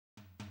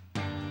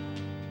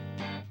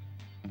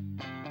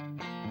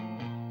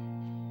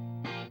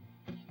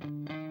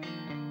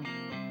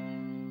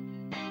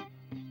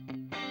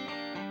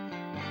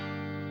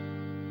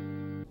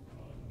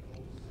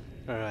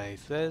Alright,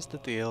 there's the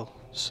deal.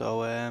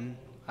 So,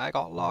 I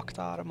got locked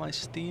out of my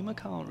Steam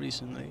account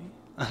recently,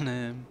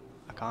 and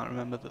I can't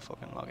remember the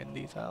fucking login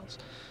details.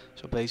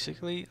 So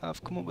basically,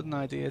 I've come up with an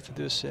idea to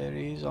do a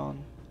series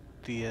on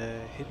the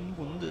hidden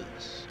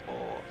wonders,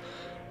 or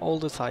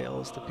older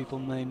titles that people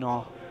may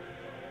not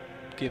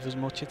give as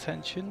much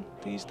attention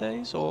these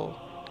days, or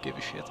give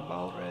a shit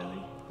about,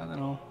 really. I don't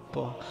know,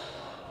 but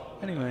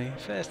anyway,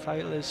 first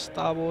title is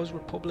Star Wars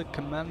Republic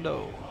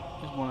Commando.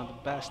 It's one of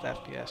the best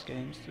FPS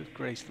games to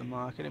grace the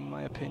market in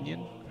my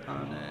opinion,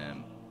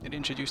 and it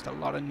introduced a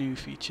lot of new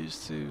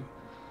features to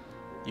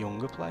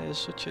younger players,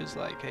 such as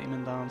like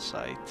aiming down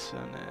sights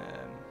and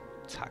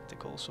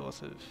tactical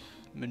sort of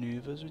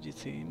maneuvers with your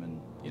team,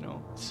 and you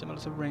know, similar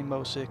to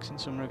Rainbow Six in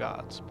some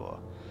regards.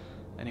 But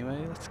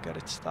anyway, let's get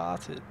it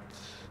started.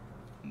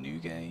 New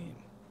game.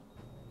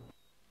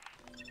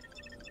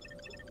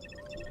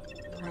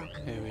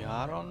 Here we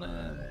are on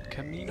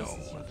Commando,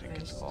 I think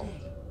it's called,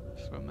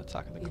 from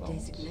Attack of the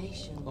Clones,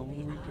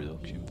 clone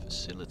reproduction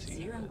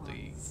facility that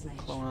the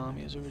clone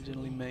army is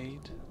originally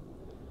made.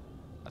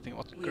 I think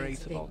what's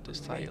great about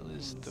this title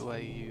is the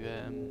way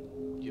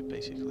you're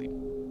basically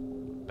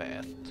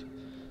birthed,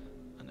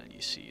 and then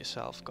you see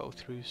yourself go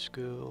through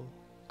school,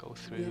 go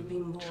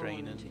through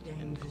training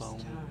in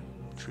clone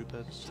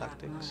trooper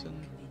tactics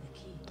and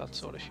that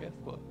sort of shit,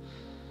 but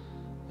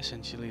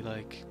essentially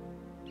like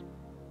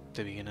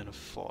the beginning of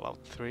Fallout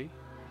 3.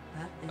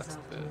 That's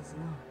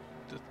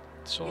the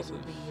sort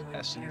of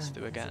essence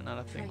they were getting at,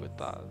 I think, with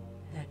that.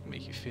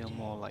 Make you feel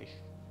more like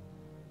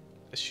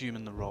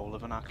assuming the role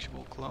of an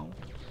actual clone,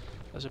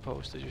 as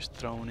opposed to just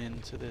thrown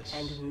into this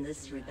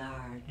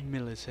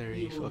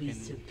military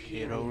fucking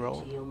hero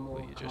role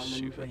where you're just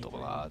super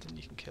double hard and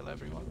you can kill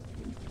everyone.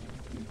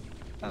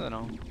 I don't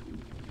know.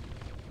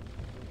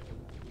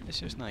 It's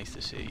just nice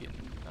to see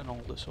an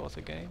older sort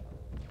of game.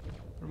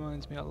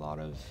 Reminds me a lot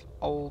of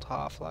old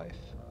Half-Life.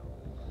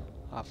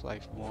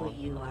 Half-Life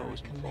 1,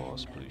 Opposing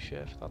Force, Blue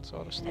Shift, that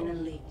sort of stuff.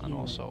 And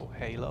also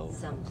Halo,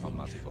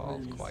 Combat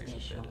Evolved quite a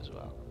bit as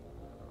well.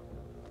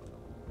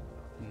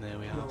 And there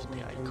we have the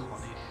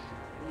iconic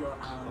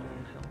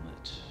clone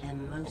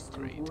helmet.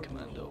 Upgrade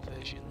Commando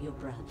version,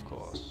 of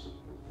course.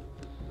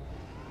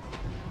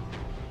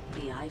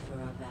 The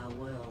Eifer of our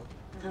world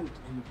hunt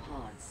in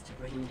pods to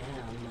bring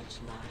down much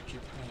larger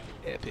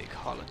prey. Epic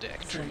holodeck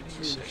training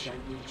session.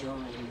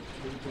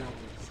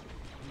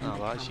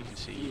 Now, as you can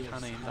see, you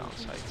can aim down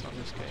sights on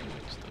this game,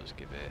 which does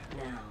give it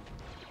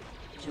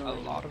a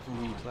lot of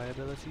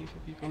replayability for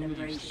people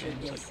who use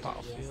games like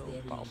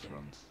Battlefield,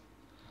 Battlefront.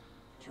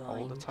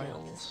 Older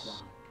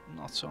titles,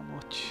 not so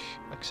much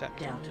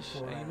accepting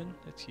of aiming,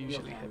 it's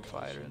usually hip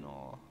firing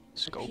or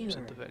scopes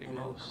at the very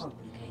most.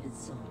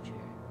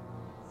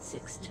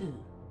 6-2,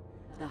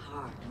 the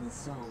heart and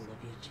soul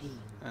of your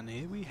team. And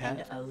here we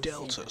have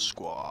Delta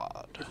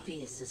Squad, the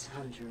fiercest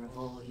hunter of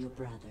all your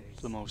brothers.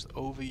 The most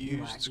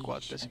overused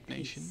squad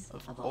designation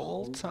of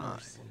all time.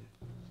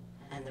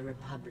 And the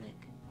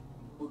Republic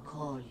will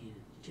call you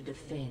to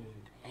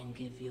defend and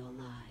give your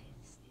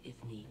lives if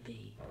need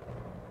be.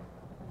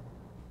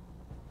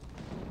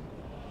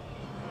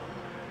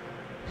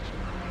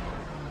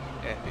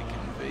 Epic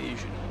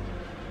invasion.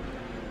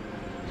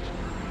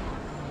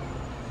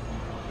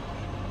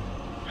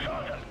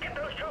 Sergeant, get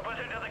those troopers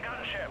into the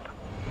gunship.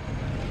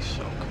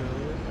 So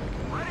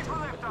cool. Ready for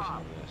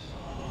liftoff.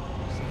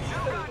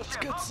 Let's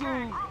get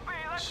some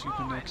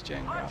super next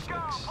gen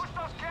graphics. Push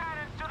those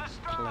cannons to the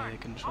stern. Player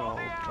controlled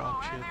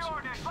dropships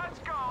would be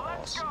fucking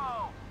awesome.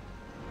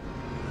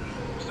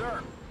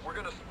 Sir, we're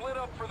gonna split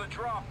up for the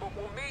drop, but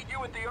we'll meet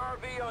you at the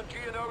RV on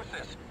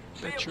Geonosis.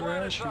 See Bet you your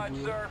ass planet you side,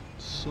 would, sir.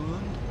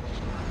 son.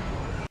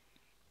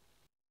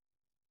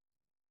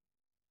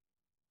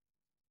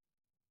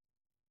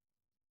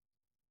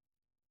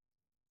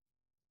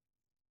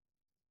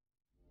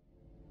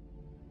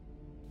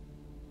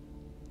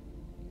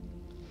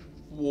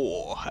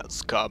 War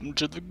has come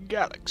to the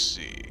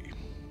galaxy.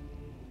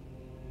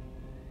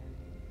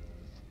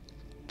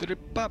 The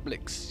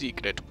Republic's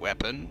secret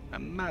weapon, a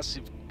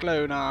massive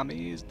clone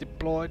army, is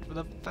deployed for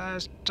the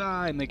first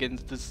time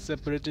against the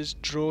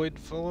Separatist droid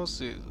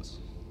forces.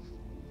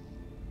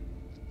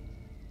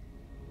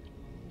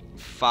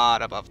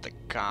 Far above the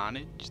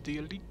carnage, the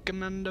elite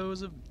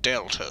commandos of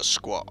Delta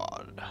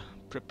Squad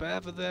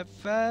prepare for their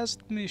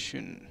first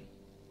mission.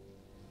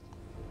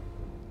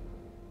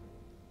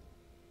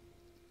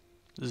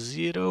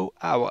 0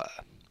 hour.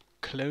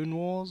 Clone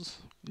Wars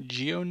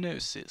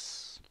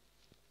Geonosis.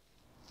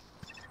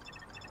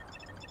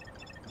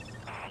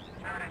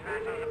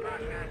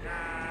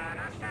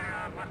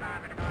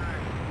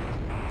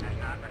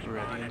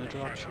 Ready in the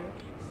dropship?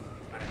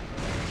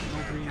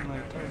 No green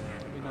light though,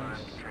 that'd be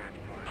nice.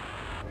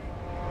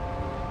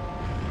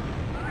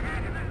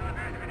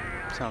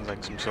 Sounds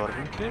like some sort of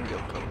Imperial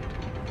code.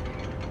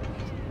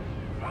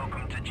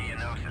 Welcome to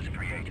Geonosis,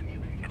 Create.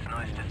 It's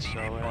nice to see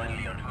they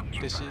finally unhooked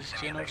you this from is the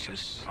simulation.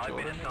 Geonosis, I've been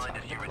Jordan, assigned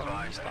as Attack your of the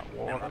Clones, advisor, that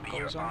war and will that be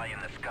your goes on. eye in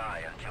the sky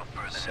until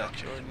further Set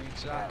notice. during the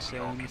exact We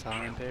all same get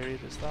time killed. period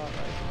as that,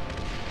 right?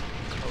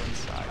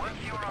 Coinciding Once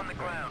with you're the on the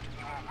campaign. ground,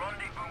 you will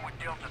rendezvous with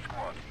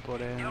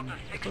But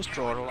it does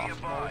draw a lot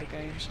from older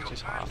games such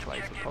as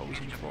Half-Life,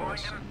 Opposing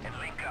Force,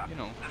 and you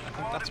know, I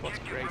think that's what's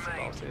great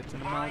about it. It's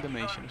an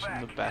amalgamation of some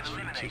of the best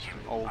features from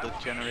older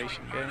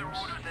generation games,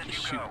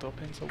 just souped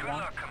up into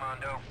one.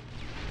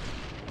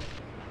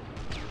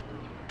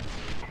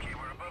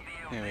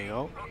 Here we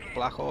go,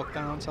 Black Hawk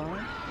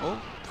downtime.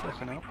 Oh,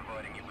 fucking hell.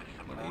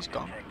 Well, he's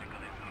gone.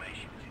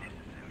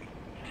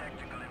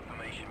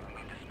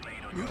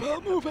 Move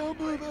out, move out,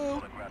 move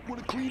out!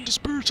 Want a clean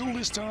dispersal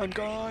this time,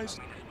 guys!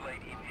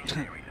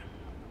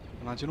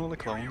 Imagine all the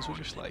clones were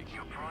just like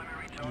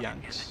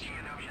Yanks.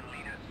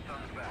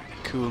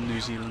 Cool New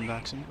Zealand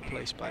accent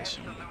replaced by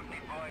some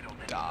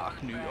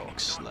dark New York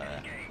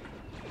slur.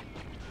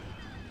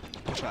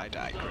 But I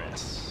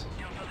digress.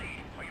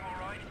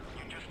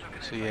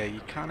 So yeah, you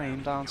can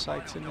aim down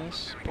sights in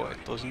this, but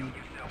it doesn't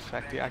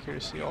affect the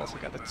accuracy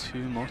altogether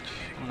too much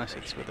unless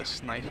it's with a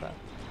sniper,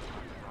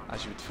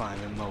 as you would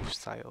find in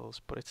most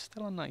titles, but it's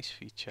still a nice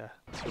feature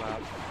to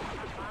have.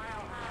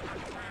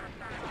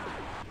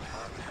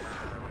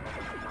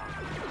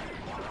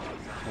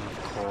 And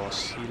of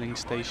course, healing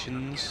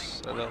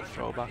stations, a little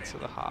throwback to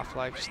the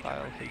Half-Life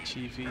style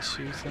HEV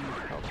suit and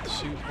health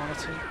suit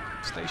monitor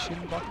station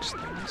box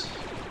things.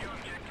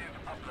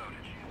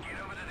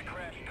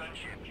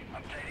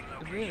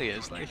 It really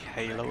is like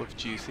Halo of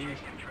Duty,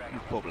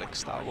 Republic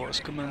Star Wars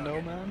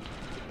Commando, man.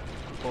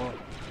 But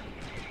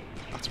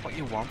that's what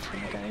you want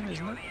from a game,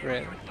 isn't it?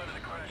 Really?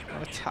 You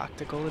want a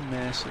tactical,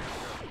 immersive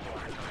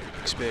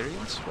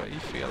experience where you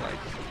feel like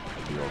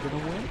you're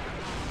gonna win.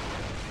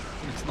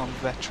 And it's not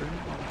veteran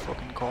on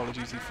fucking Call of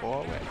Duty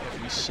 4 where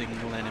every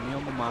single enemy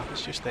on the map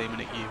is just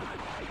aiming at you.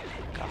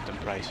 Captain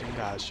Price and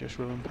guys just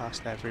running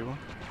past everyone.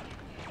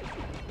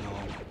 No,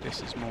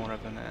 this is more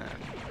of an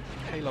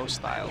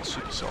Halo-style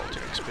Super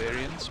Soldier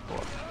experience,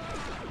 but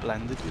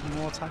blended with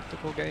more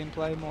tactical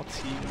gameplay, more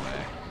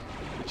teamwork,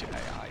 with your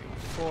AI.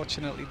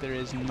 Unfortunately, there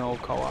is no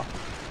co-op,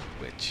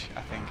 which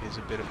I think is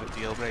a bit of a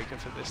deal breaker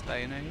for this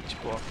day and age,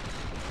 but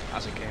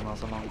as it came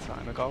out a long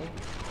time ago,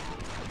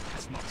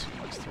 it's not too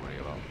much to worry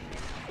about.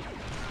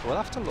 We'll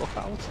have to look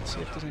out and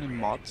see if there's any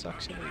mods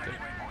actually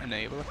that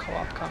enable a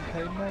co-op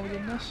campaign mode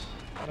in this.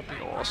 That'd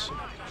be awesome.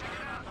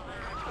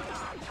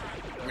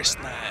 Wrist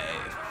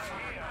knife!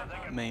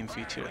 Main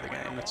feature of the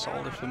game that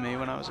sold it for me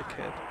when I was a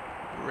kid.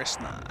 Wrist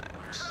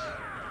knives.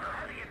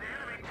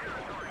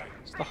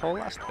 It's the whole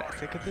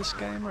aesthetic of this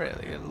game,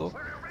 really. It looked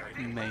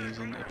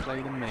amazing, it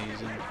played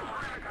amazing.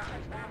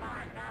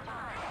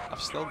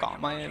 I've still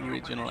got my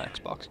original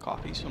Xbox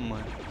copy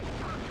somewhere.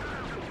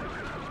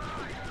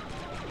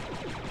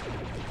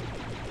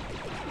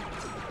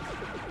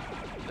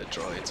 The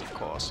droids, of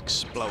course,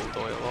 explode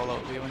oil all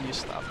over you when you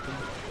stab them,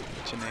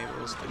 which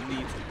enables the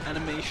neat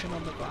animation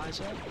on the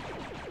visor.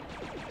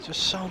 There's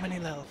just so many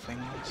little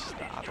things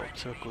that add up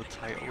to a good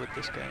title with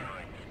this game.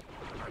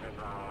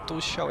 It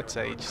does show its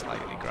age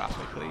slightly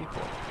graphically,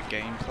 but the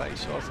gameplay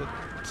sort of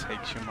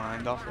takes your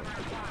mind off it.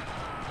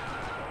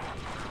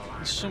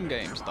 And some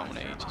games don't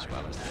age as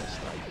well as this,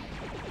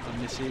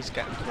 and this is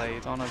getting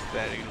played on a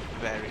very,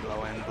 very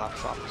low end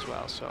laptop as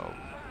well, so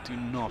do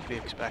not be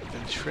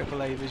expecting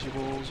AAA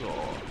visuals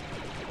or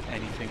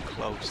anything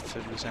close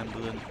to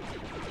resembling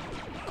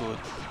good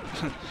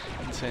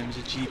in terms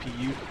of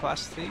GPU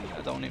capacity.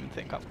 I don't even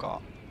think I've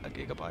got a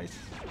gigabyte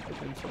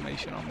of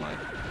information on my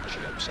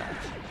chipset.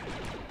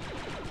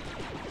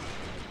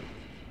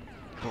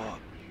 But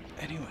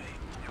anyway,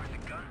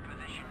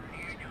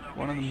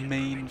 one of the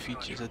main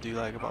features I do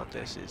like about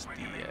this is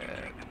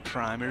the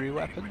primary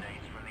weapon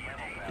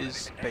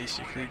is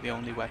basically the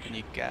only weapon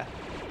you get,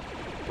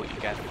 but you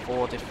get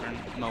 4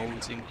 different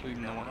modes,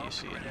 including the one you're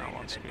seeing now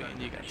on screen.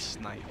 You get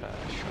sniper,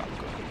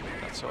 shotgun,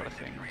 that sort of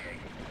thing.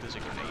 There's a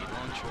grenade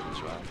launcher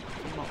as well,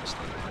 if I'm not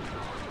mistaken.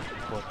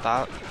 But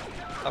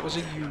that was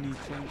a unique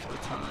thing for the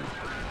time.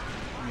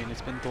 I mean,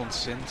 it's been done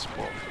since,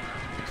 but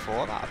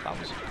before that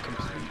was a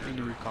completely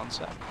new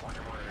concept.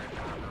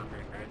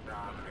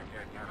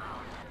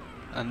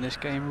 And this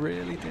game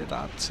really did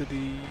add to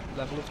the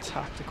level of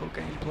tactical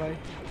gameplay,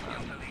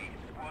 and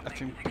I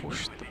think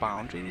pushed the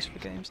boundaries for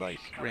games like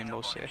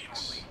Rainbow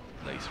Six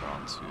later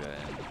on to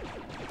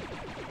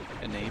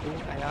enable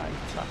AI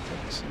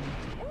tactics and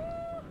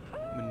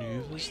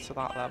maneuvers to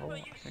that level.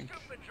 I think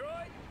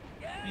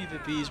either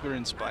these were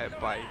inspired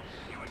by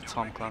the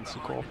Tom Clancy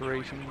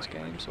Corporation's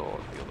games or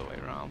the other way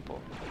around, but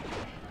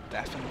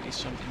definitely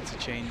some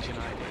interchanging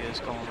ideas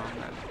going on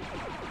there.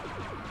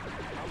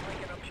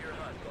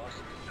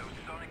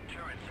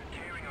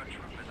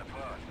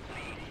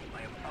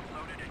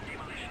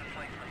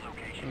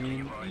 I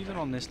mean, even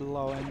on this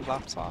low-end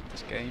laptop,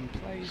 this game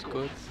plays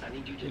good.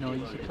 You know,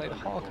 you can play the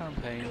whole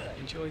campaign,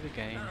 enjoy the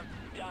game,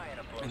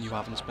 and you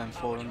haven't spent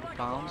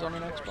 £400 on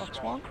an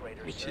Xbox One,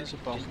 which is a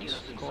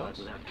bonus, of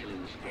course.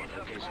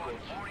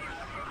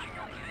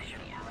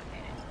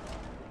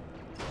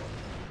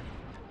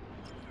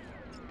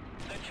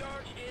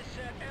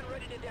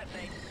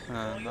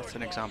 And that's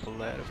an example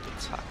there of the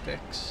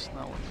tactics.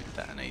 Now when we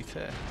detonate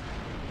it,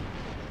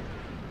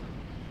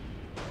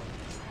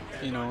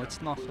 you know,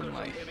 it's nothing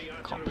like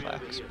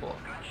complex, but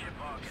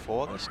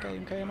before this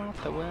game came out,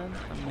 there weren't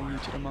a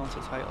major amount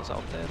of titles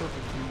out there other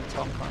than the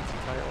Tom Clancy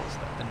titles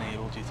that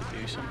enabled you to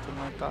do something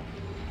like that.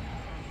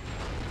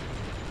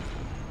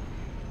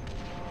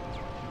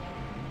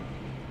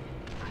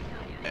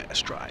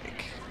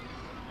 Airstrike.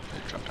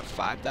 They dropped a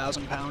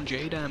 £5,000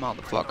 JDAM,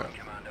 motherfucker.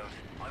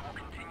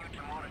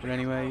 But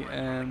anyway,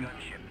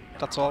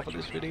 that's all for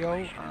this video,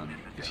 and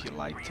if you'd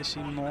like to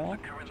see more,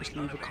 just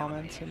leave a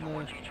comment in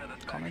the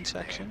comment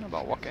section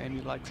about what game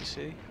you'd like to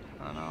see,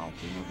 and I'll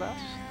do my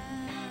best.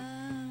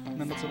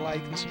 Remember to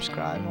like and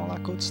subscribe and all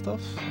that good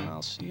stuff, and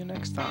I'll see you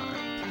next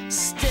time.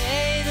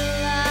 Stay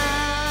the